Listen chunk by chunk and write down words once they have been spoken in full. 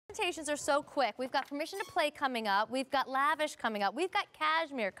Presentations are so quick. We've got Permission to Play coming up. We've got Lavish coming up. We've got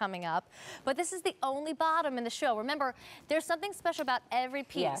Cashmere coming up. But this is the only bottom in the show. Remember, there's something special about every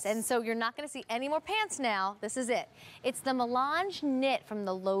piece. Yes. And so you're not going to see any more pants now. This is it. It's the Melange knit from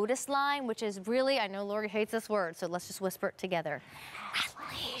the Lotus line, which is really, I know Lori hates this word, so let's just whisper it together.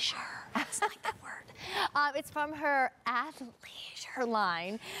 Athleisure. That's like that word. It's from her Athleisure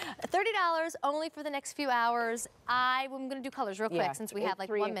line. $30 only for the next few hours. I'm going to do colors real quick since we have like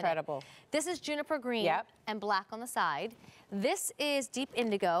 1 minute. Incredible. This is juniper green and black on the side. This is deep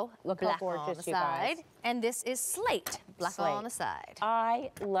indigo, black on the side. And this is slate, black on the side.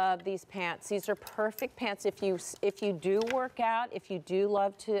 I love these pants. These are perfect pants if you do work out, if you do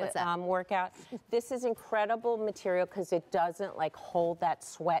love to work out. This is incredible material because it doesn't like hold that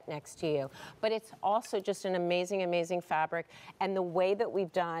sweat next to you. But it's also just an amazing, amazing fabric. And the way that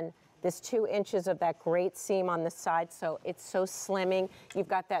we've done this 2 inches of that great seam on the side, so it's so slimming. You've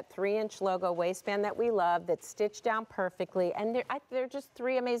got that 3-inch logo waistband that we love that's stitched down perfectly, and they're just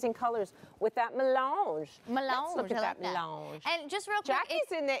 3 amazing colors with that melange. Let's look at that melange. And just real quick,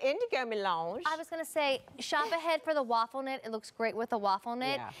 Jackie's in the indigo melange. I was gonna say, shop ahead for the waffle knit. It looks great with the waffle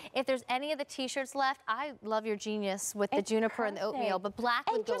knit. If there's any of the t-shirts left, I love your genius with the juniper and the oatmeal, but black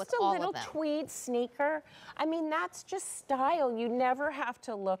would go with all of them. And just a little tweed sneaker. I mean, that's just style. You never have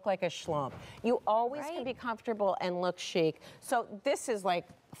to look like a schlump. You always can be comfortable and look chic. So this is like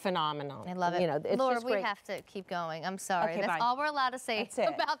phenomenal. I love it. You know, it's Laura, just we great. have to keep going. I'm sorry. Okay, That's all we're allowed to say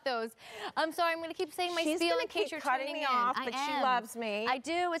about those. I'm sorry. I'm going to keep saying my spiel in case you're tuning in. Off, but she loves me. I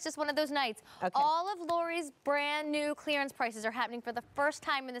do. It's just one of those nights. All of Lori's brand new clearance prices are happening for the first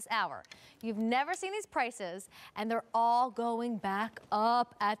time in this hour. You've never seen these prices, and they're all going back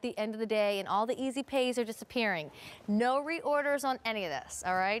up at the end of the day, and all the easy pays are disappearing. No reorders on any of this,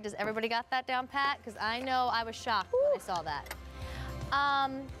 all right? Does everybody got that down pat? Because I know I was shocked when I saw that.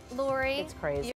 Lori. It's crazy.